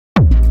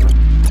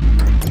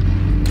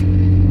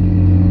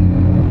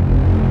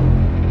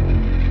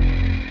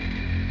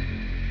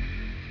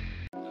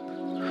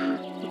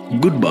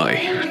Goodbye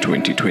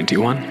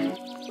 2021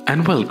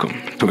 and welcome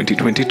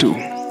 2022.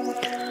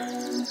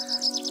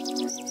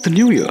 The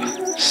new year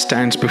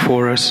stands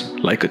before us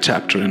like a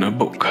chapter in a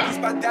book,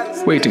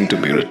 waiting to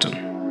be written.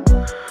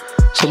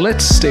 So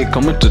let's stay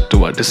committed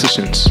to our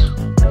decisions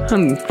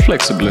and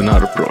flexible in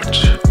our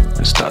approach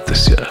and start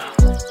this year.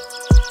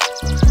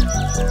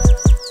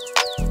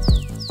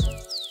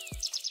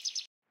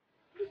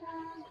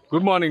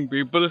 Good morning,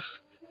 people.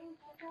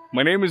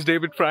 My name is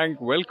David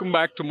Frank. Welcome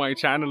back to my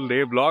channel,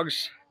 Dave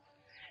Vlogs.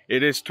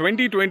 It is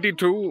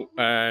 2022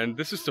 and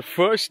this is the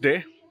first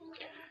day.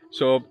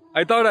 So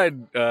I thought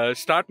I'd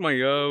start my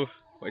year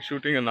by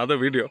shooting another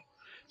video.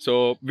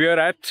 So we are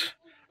at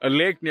a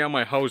lake near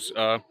my house.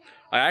 I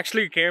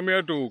actually came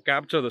here to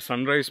capture the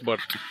sunrise, but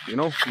you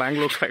know,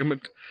 Bangalore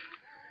climate,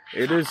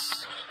 it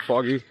is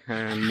foggy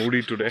and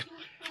moody today.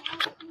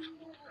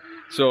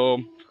 So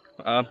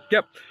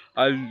yep,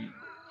 I'll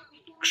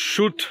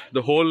shoot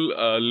the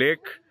whole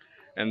lake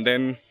and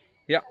then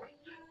yeah,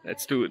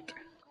 let's do it.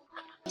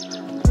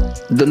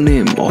 The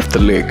name of the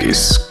lake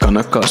is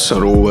Kanaka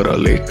Sarovara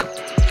Lake.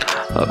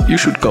 You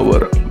should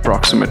cover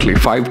approximately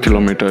 5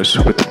 kilometers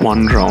with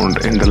one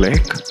round in the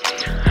lake.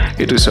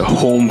 It is a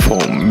home for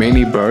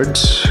many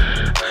birds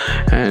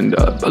and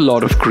a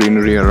lot of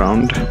greenery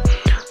around.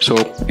 So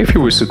if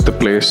you visit the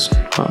place,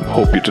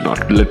 hope you do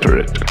not litter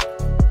it.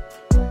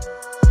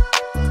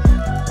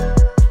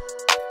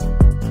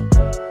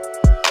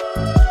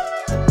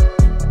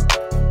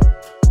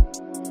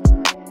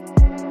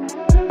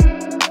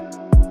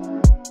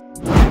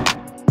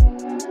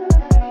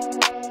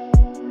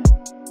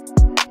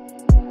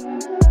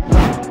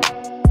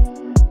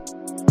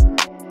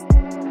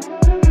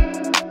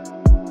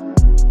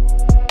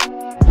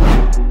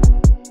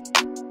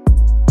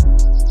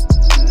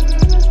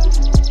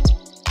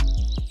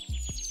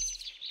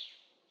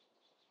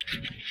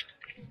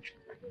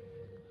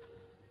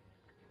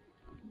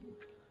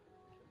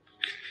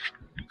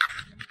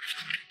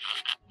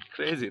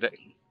 Crazy, right?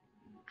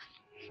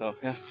 So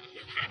yeah,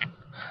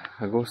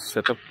 I'll go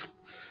set up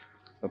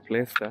a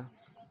place there.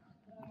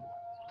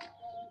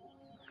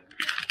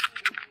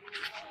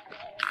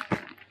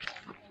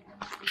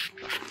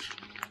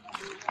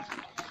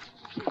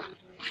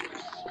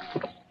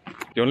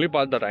 The only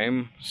part that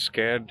I'm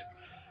scared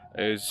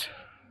is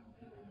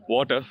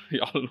water.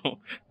 Y'all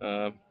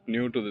know,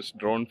 new to this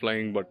drone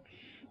flying,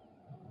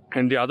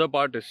 and the other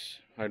part is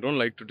I don't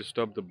like to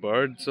disturb the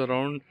birds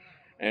around,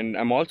 and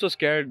I'm also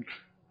scared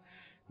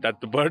that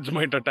the birds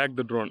might attack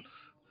the drone,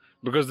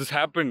 because this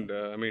happened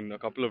a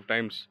couple of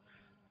times.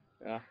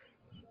 Yeah,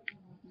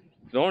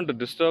 don't want to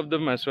disturb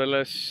them, as well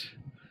as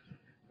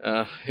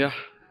yeah,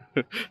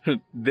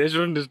 they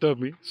shouldn't disturb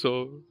me,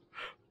 so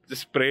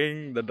just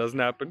praying that doesn't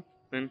happen.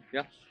 And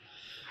yeah,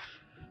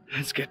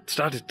 let's get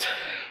started.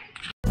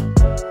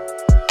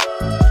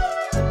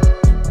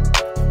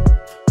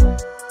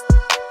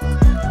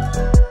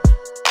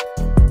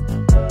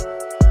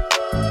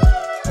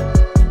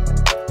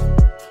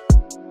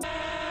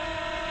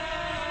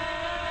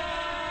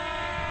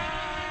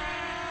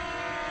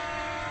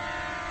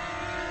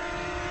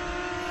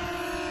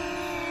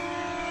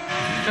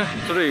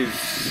 Today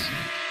is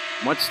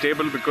much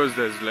stable because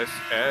there's less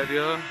air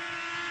here.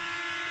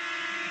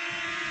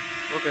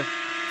 Okay,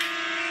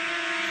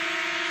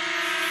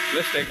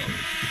 let's take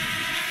off.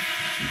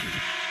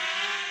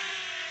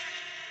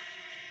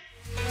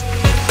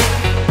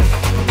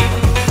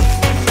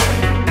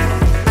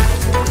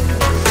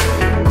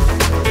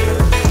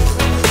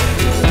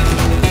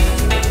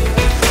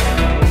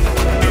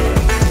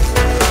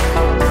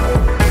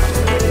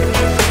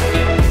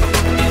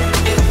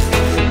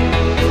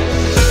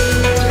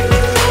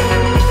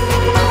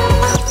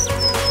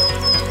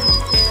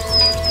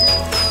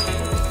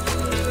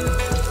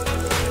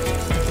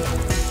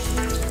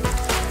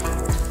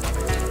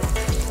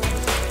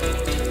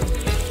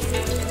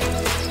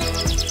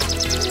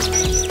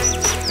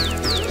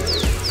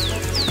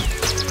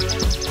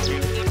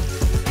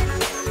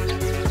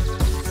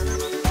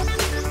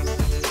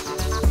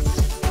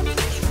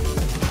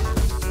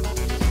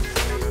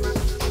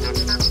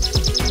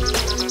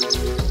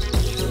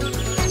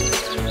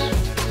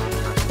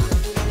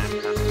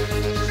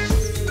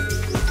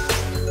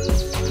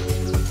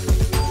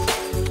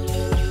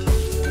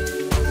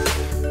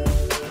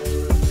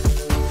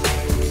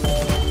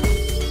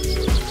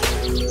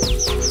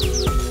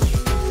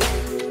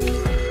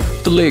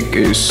 The lake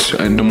is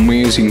an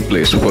amazing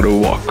place for a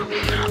walk.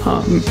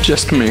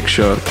 Just make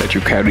sure that you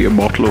carry a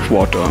bottle of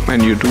water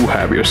and you do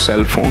have your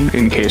cell phone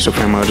in case of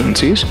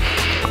emergencies,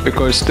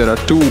 because there are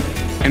 2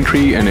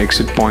 entry and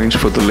exit points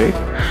for the lake,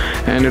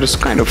 and it is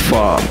kind of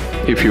far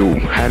if you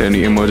had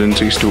any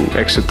emergencies to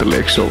exit the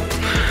lake. So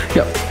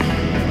yeah.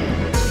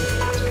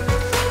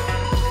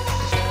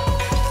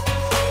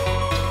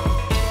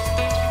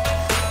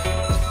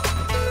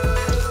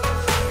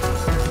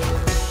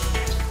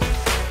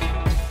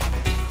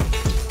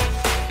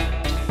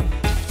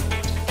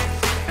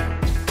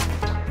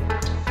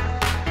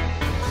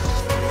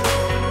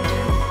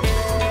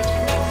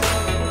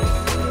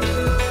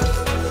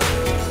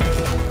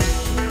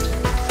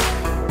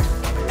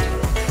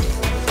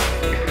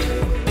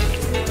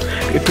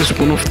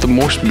 one of the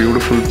most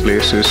beautiful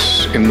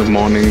places in the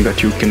morning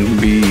that you can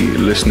be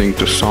listening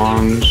to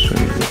songs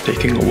and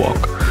taking a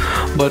walk.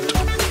 But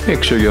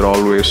make sure you're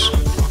always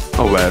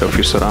aware of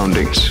your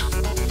surroundings.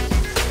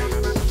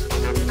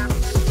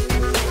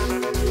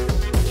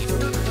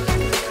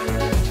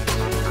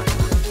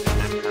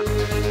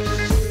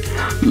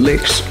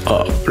 Lakes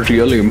are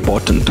really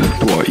important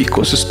to our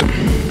ecosystem.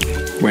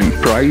 When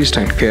prized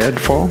and cared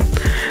for,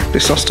 they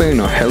sustain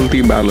a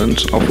healthy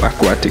balance of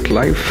aquatic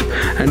life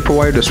and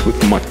provide us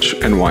with much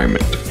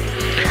environment,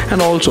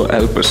 and also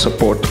help us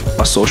support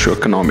our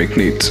socio-economic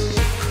needs.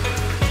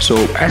 So,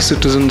 as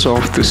citizens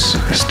of this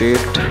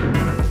state,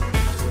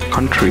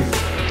 country,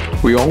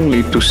 we all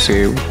need to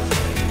save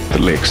the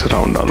lakes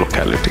around our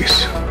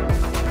localities.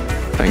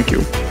 Thank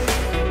you.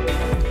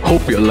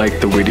 Hope you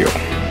liked the video.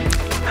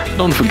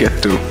 Don't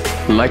forget to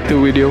like the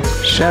video,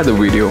 share the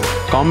video,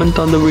 comment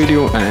on the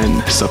video,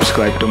 and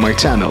subscribe to my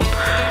channel.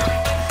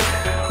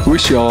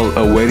 Wish you all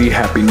a very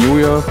happy new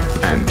year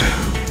and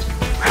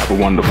have a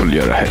wonderful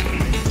year ahead.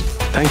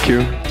 Thank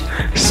you.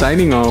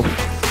 Signing off,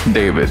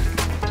 David.